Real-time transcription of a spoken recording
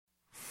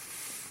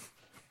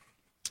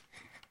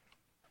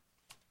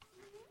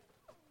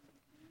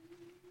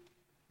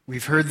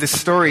We've heard this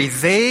story.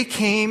 They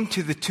came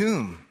to the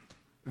tomb.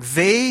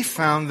 They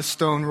found the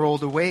stone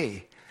rolled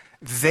away.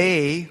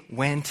 They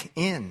went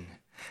in.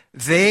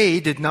 They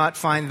did not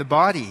find the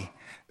body.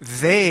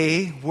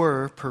 They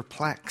were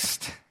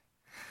perplexed.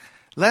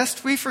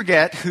 Lest we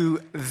forget who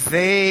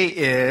they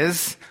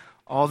is,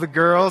 all the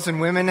girls and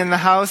women in the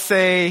house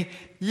say,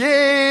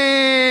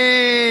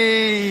 "Yay!"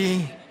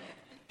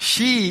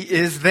 She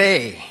is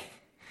they.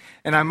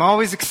 And I'm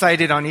always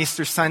excited on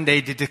Easter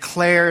Sunday to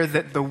declare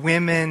that the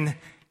women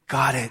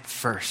got it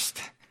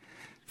first.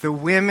 The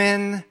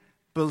women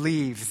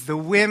believed. The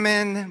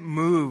women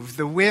moved.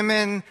 The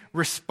women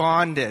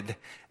responded.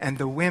 And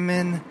the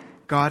women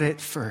got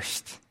it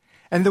first.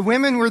 And the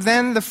women were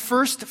then the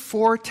first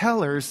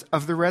foretellers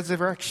of the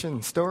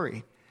resurrection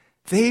story.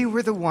 They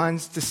were the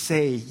ones to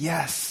say,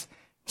 yes,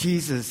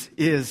 Jesus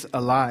is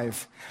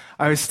alive.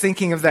 I was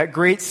thinking of that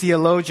great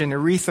theologian,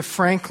 Aretha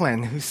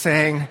Franklin, who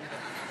sang,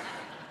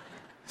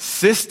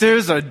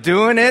 "Sisters are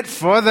doing it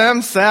for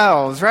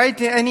themselves,"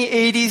 right? Any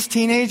 80s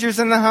teenagers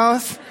in the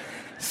house?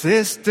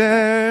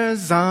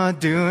 Sisters are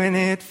doing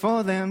it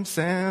for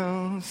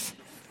themselves.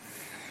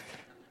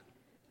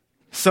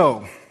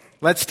 So,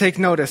 let's take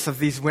notice of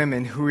these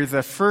women who were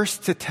the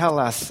first to tell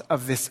us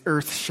of this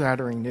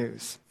earth-shattering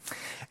news.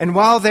 And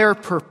while they're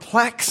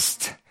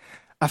perplexed,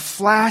 a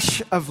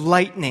flash of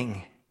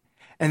lightning,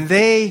 and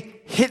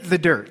they hit the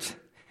dirt.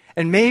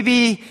 And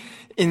maybe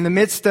in the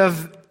midst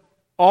of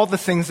all the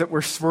things that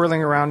were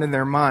swirling around in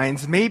their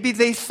minds, maybe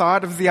they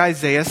thought of the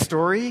Isaiah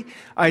story.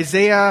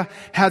 Isaiah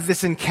had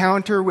this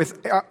encounter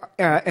with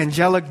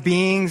angelic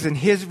beings, and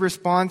his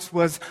response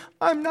was,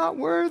 "I'm not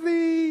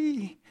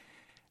worthy."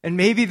 And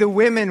maybe the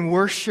women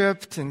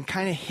worshiped and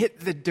kind of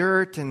hit the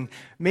dirt, and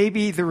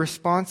maybe the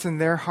response in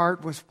their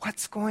heart was,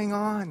 "What's going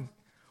on?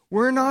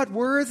 We're not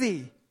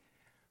worthy."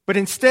 But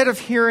instead of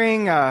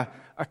hearing a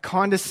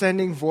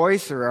condescending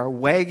voice or a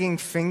wagging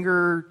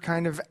finger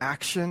kind of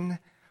action,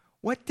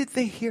 what did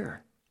they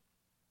hear?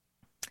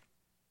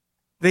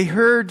 They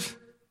heard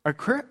a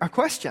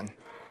question,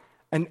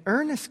 an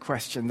earnest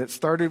question that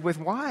started with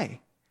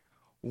why.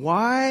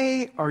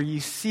 Why are you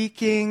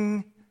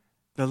seeking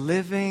the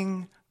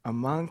living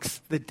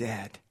amongst the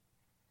dead?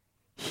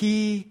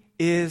 He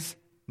is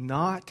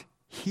not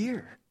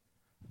here,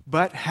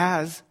 but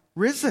has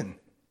risen.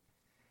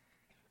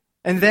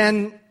 And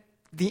then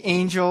the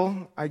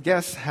angel, I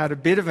guess, had a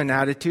bit of an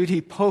attitude. He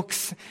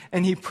pokes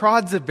and he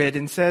prods a bit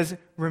and says,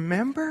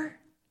 Remember?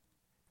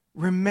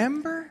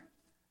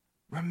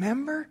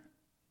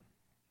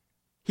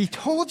 He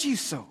told you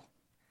so.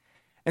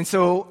 And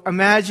so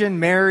imagine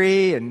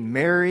Mary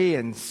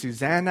and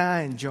Susanna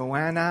and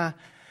Joanna,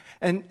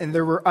 and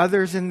there were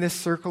others in this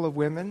circle of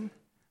women.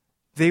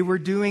 They were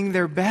doing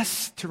their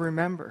best to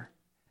remember,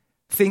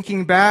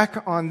 thinking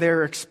back on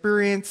their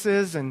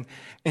experiences and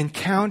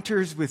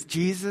encounters with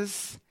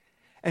Jesus.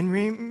 And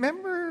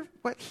remember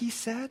what he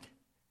said?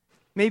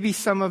 Maybe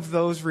some of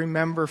those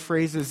remember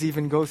phrases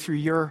even go through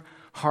your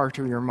heart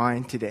or your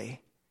mind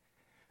today.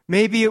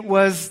 Maybe it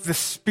was, "The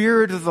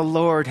Spirit of the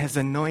Lord has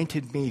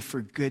anointed me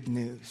for good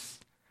news."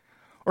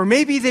 Or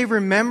maybe they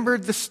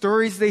remembered the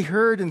stories they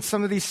heard in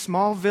some of these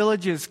small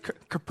villages,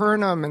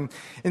 Capernaum and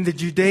in the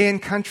Judean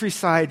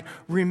countryside.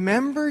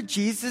 Remember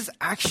Jesus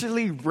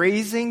actually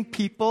raising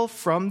people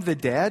from the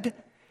dead,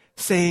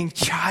 saying,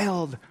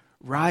 "Child,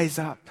 rise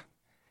up."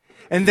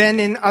 And then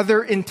in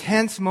other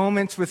intense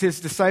moments with his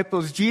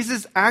disciples,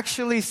 Jesus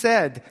actually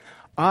said,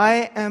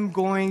 "I am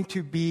going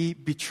to be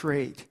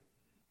betrayed.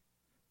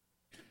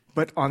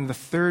 But on the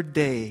third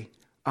day,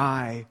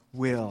 I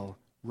will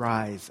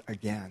rise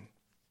again."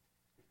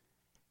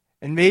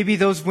 And maybe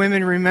those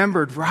women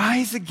remembered,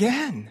 rise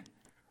again.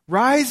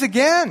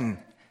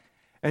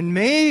 And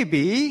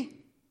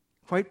maybe,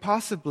 quite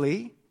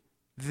possibly,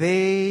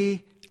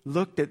 they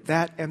looked at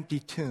that empty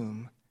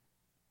tomb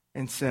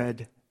and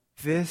said,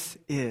 "This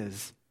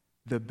is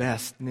the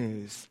best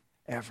news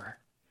ever."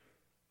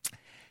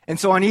 And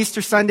so on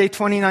Easter Sunday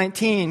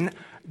 2019,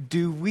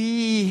 do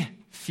we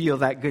feel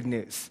that good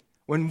news?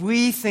 When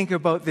we think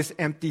about this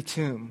empty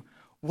tomb,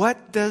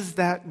 what does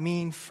that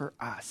mean for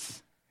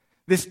us?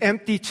 This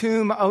empty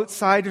tomb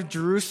outside of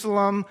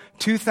Jerusalem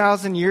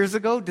 2,000 years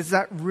ago, does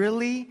that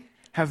really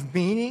have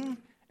meaning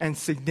and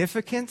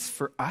significance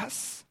for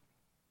us?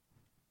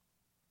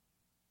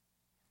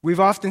 We've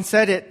often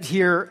said it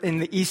here in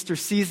the Easter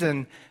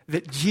season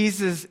that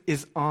Jesus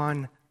is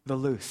on the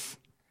loose.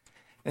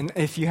 And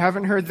if you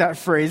haven't heard that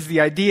phrase, the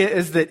idea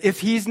is that if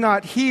he's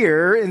not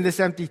here in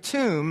this empty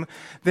tomb,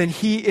 then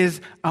he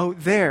is out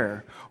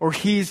there, or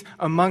he's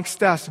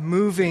amongst us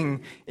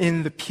moving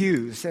in the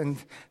pews.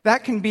 And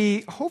that can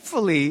be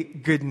hopefully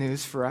good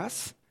news for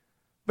us,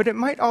 but it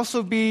might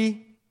also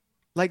be,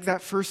 like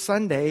that first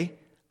Sunday,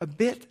 a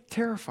bit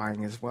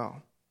terrifying as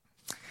well.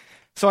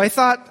 So I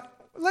thought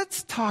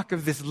let's talk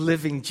of this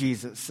living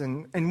Jesus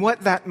and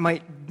what that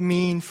might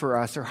mean for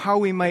us, or how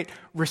we might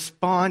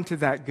respond to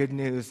that good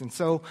news. And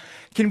so,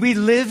 can we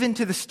live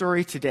into the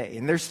story today?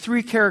 And there's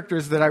 3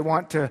 characters that I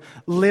want to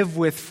live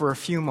with for a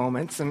few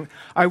moments, and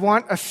I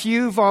want a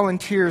few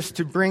volunteers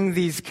to bring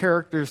these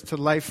characters to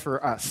life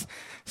for us.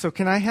 So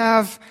can I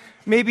have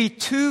maybe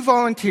 2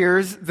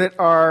 volunteers that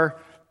are,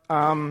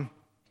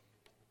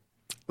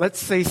 let's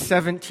say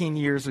 17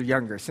 years or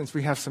younger, since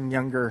we have some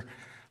younger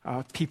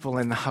people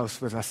in the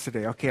house with us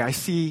today. Okay, I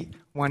see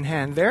one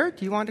hand there.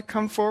 Do you want to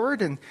come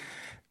forward? And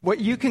what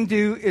you can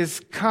do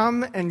is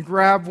come and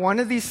grab one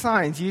of these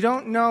signs. You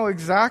don't know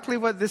exactly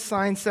what this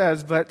sign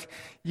says, but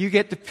you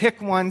get to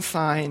pick one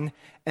sign,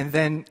 and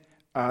then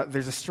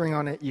there's a string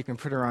on it. You can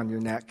put her on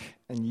your neck,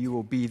 and you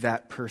will be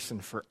that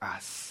person for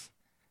us.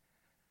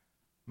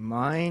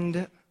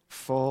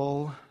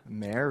 Mindful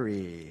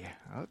Mary.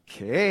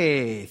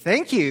 Okay,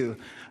 thank you.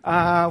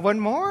 One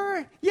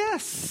more?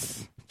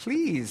 Yes,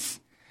 please.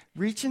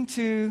 Reach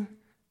into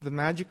the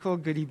magical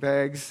goodie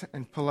bags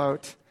and pull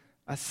out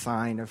a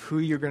sign of who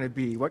you're going to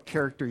be, what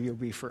character you'll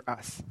be for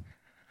us.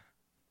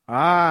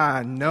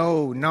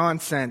 No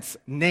nonsense.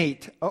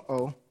 Nate.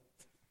 Uh-oh.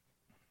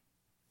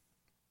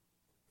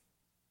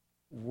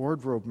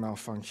 Wardrobe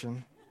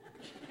malfunction.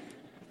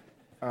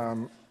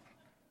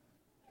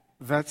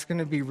 That's going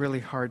to be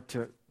really hard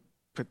to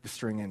put the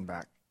string in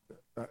back.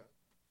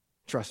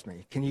 Trust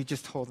me. Can you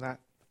just hold that?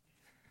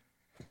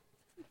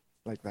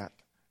 Like that?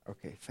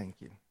 Okay, thank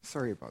you.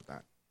 Sorry about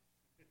that.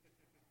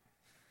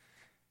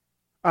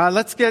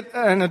 Let's get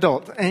an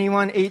adult.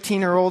 Anyone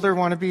 18 or older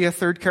want to be a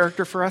third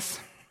character for us?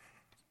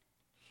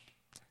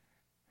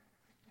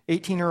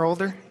 18 or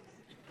older?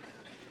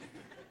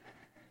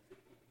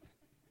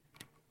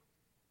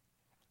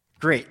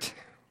 Great.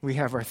 We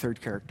have our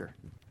third character.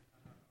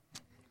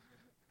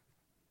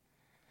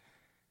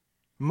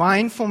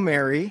 Mindful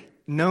Mary,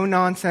 no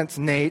nonsense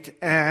Nate,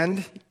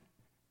 and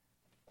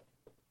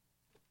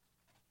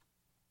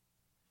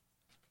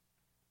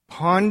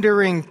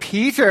Pondering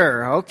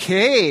Peter.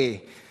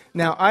 Okay.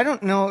 Now, I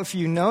don't know if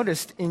you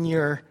noticed in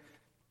your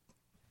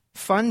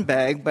fun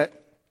bag,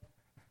 but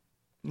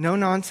no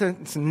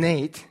nonsense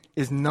Nate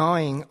is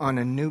gnawing on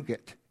a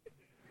nougat.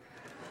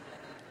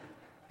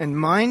 And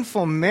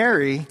Mindful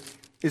Mary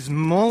is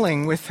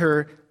mulling with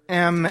her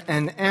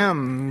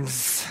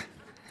M&Ms.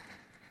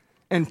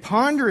 And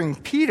Pondering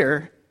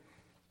Peter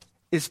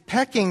is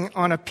pecking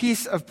on a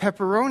piece of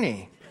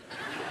pepperoni.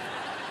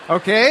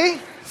 Okay?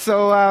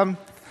 So,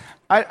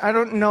 I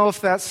don't know if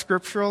that's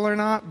scriptural or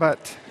not,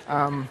 but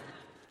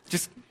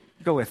just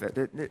go with it.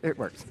 It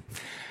works.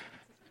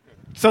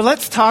 So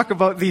let's talk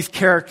about these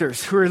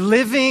characters who are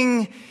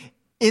living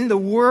in the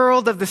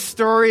world of the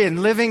story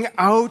and living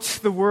out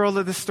the world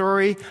of the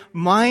story.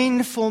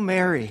 Mindful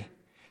Mary.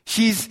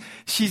 She's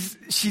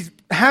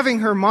having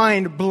her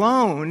mind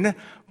blown,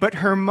 but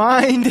her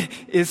mind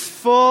is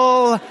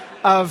full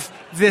of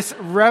this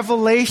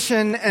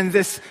revelation and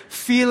this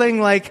feeling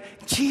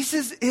like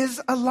Jesus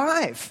is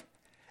alive.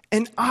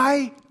 And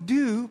I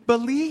do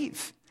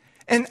believe.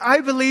 And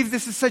I believe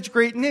this is such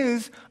great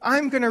news,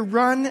 I'm going to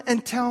run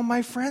and tell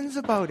my friends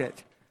about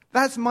it.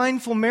 That's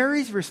Mindful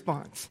Mary's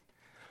response.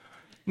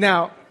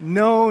 Now,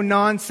 no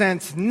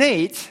nonsense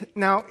Nate.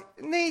 Now,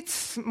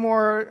 Nate's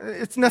more,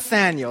 it's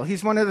Nathaniel.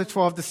 He's one of the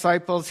 12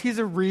 disciples. He's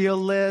a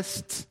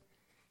realist.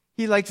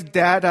 He likes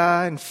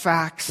data and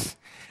facts.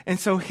 And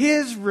so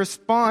his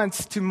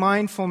response to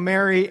Mindful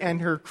Mary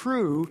and her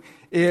crew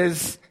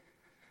is,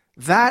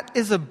 that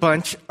is a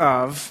bunch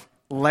of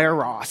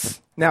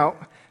leros. Now,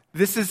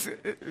 this is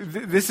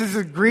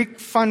a Greek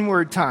fun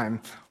word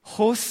time.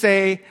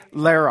 Hosei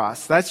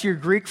leros. That's your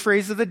Greek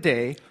phrase of the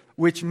day,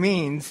 which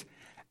means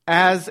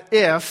as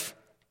if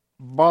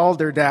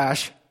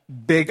balderdash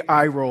big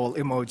eye roll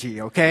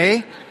emoji,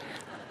 okay?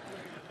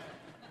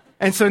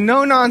 And so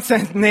no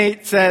nonsense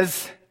Nate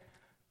says,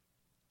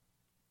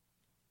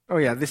 oh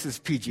yeah, this is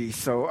PG,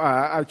 so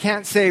I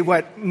can't say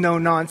what no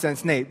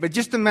nonsense Nate, but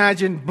just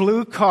imagine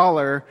blue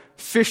collar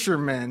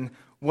fisherman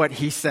what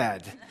he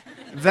said.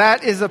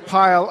 That is a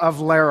pile of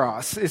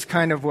leros, is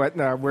kind of what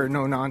where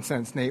no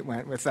nonsense Nate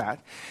went with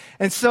that.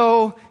 And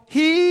so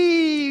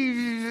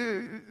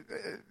he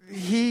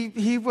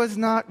was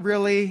not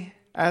really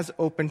as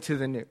open to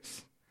the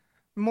news.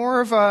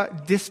 More of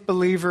a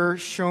disbeliever,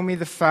 show me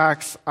the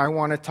facts, I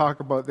want to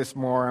talk about this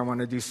more, I want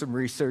to do some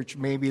research,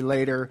 maybe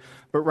later,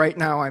 but right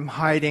now I'm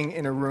hiding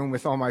in a room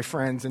with all my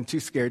friends and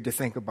too scared to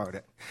think about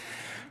it.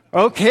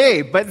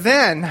 Okay, but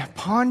then,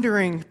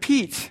 Pondering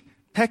Pete,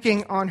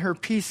 pecking on her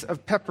piece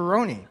of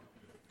pepperoni.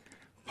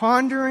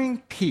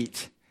 Pondering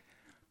Pete,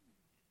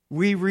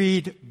 we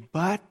read,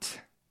 but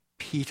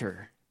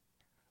Peter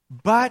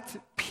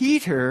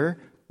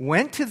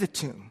went to the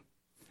tomb.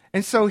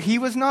 And so he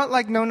was not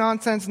like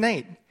no-nonsense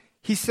Nate.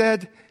 He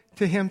said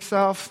to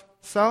himself,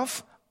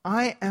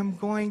 I am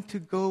going to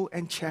go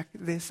and check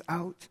this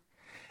out.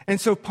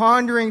 And so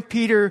Pondering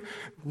Peter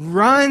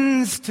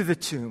runs to the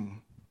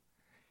tomb.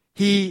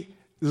 He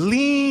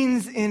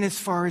leans in as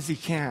far as he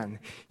can.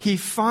 He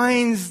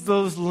finds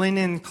those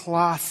linen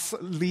cloths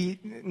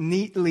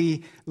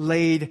neatly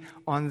laid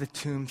on the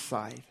tomb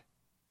side.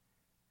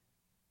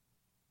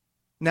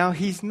 Now,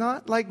 he's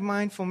not like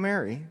mindful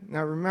Mary.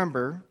 Now,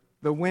 remember,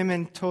 the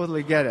women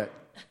totally get it,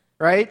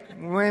 right?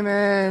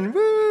 Women,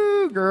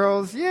 woo,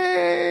 girls,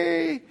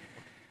 yay!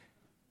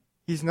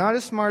 He's not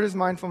as smart as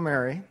mindful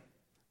Mary,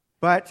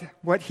 but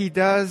what he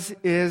does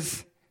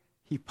is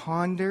he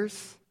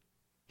ponders,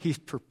 he's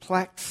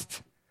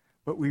perplexed,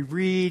 but we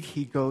read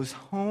he goes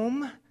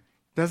home,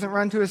 doesn't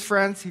run to his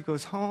friends, he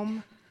goes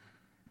home,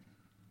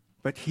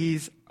 but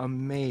he's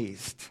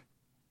amazed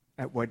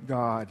at what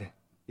God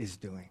is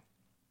doing.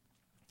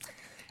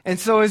 And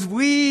so as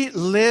we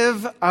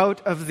live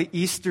out of the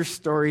Easter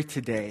story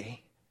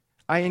today,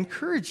 I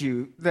encourage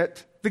you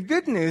that the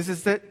good news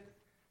is that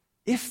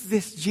if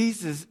this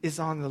Jesus is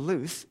on the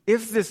loose,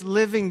 if this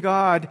living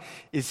God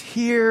is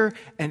here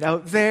and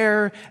out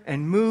there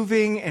and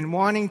moving and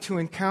wanting to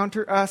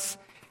encounter us,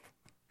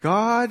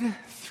 God,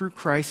 through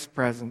Christ's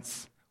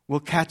presence,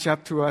 will catch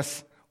up to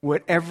us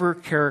whatever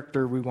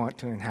character we want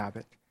to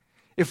inhabit.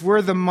 If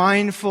we're the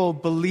mindful,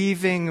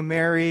 believing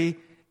Mary,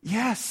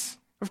 yes,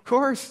 of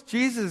course,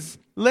 Jesus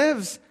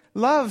lives,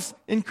 loves,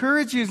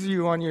 encourages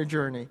you on your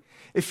journey.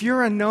 If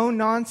you're a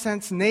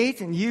no-nonsense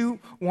Nate and you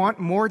want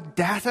more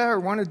data or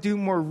want to do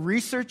more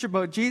research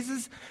about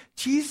Jesus,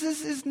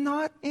 Jesus is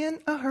not in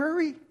a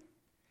hurry.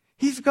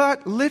 He's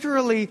got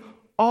literally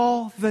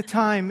all the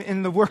time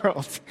in the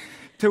world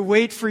to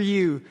wait for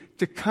you,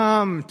 to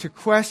come, to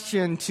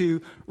question,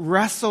 to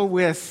wrestle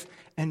with,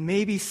 and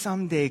maybe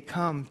someday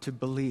come to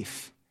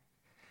belief.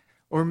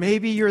 Or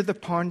maybe you're the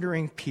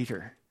pondering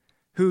Peter,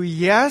 who,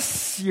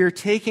 yes, you're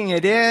taking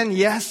it in.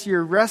 Yes,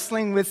 you're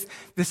wrestling with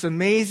this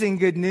amazing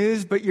good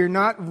news, but you're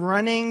not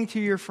running to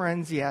your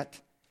friends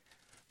yet.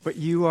 But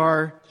you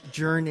are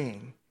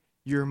journeying.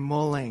 You're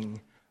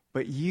mulling.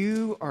 But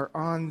you are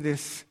on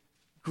this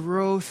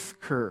growth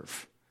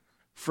curve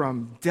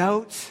from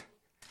doubt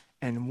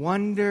and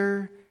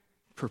wonder,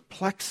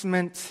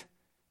 perplexment,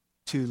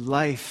 to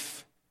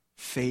life,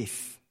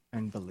 faith,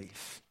 and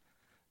belief.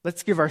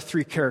 Let's give our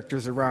three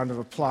characters a round of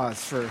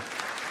applause for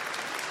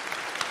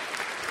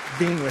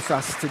being with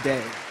us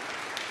today.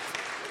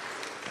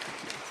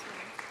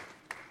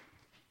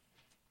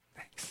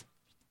 Thanks.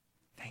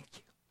 Thank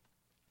you.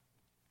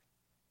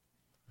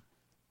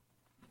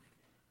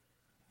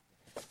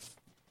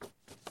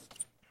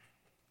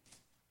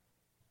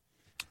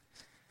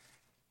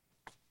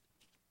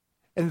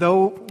 And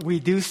though we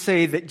do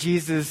say that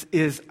Jesus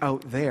is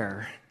out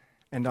there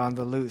and on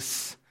the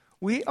loose,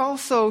 we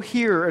also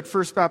here at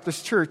First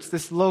Baptist Church,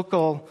 this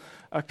local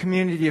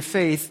community of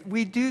faith,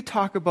 we do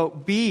talk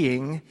about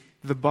being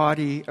the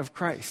body of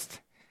Christ.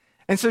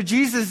 And so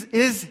Jesus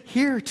is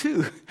here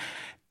too,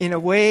 in a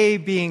way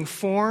being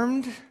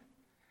formed,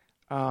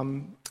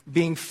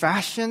 being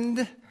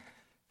fashioned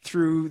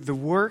through the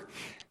work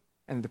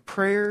and the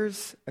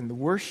prayers and the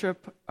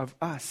worship of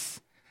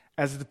us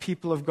as the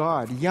people of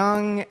God,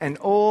 young and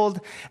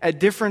old,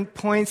 at different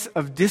points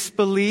of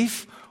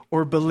disbelief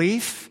or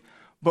belief,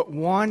 but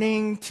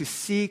wanting to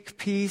seek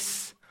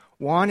peace,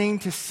 wanting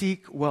to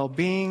seek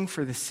well-being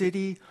for the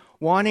city,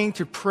 wanting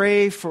to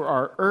pray for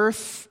our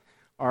earth,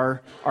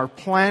 our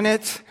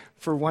planet,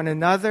 for one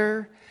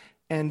another,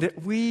 and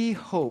we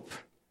hope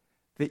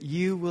that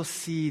you will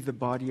see the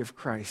body of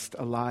Christ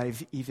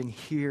alive even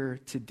here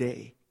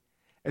today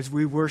as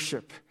we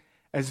worship,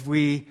 as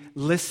we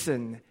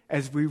listen,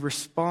 as we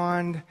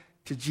respond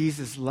to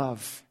Jesus'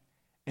 love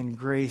and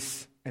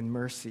grace and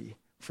mercy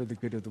for the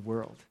good of the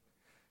world.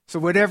 So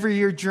whatever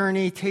your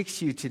journey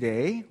takes you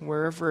today,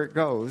 wherever it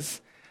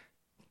goes,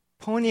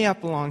 pony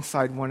up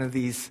alongside one of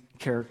these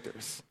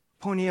characters.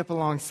 Pony up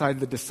alongside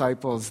the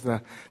disciples,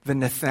 the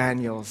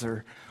Nathaniels,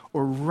 or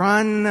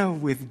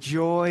run with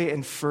joy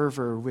and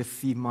fervor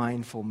with the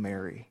mindful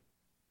Mary.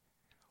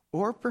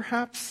 Or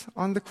perhaps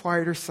on the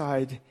quieter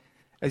side,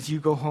 as you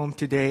go home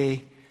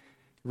today,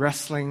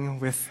 wrestling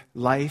with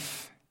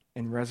life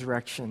and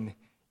resurrection,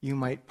 you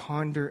might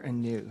ponder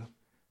anew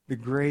the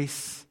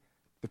grace,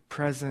 the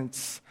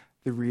presence,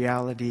 the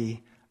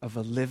reality of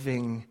a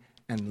living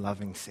and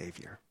loving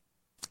Savior.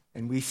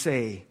 And we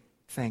say,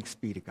 thanks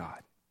be to God.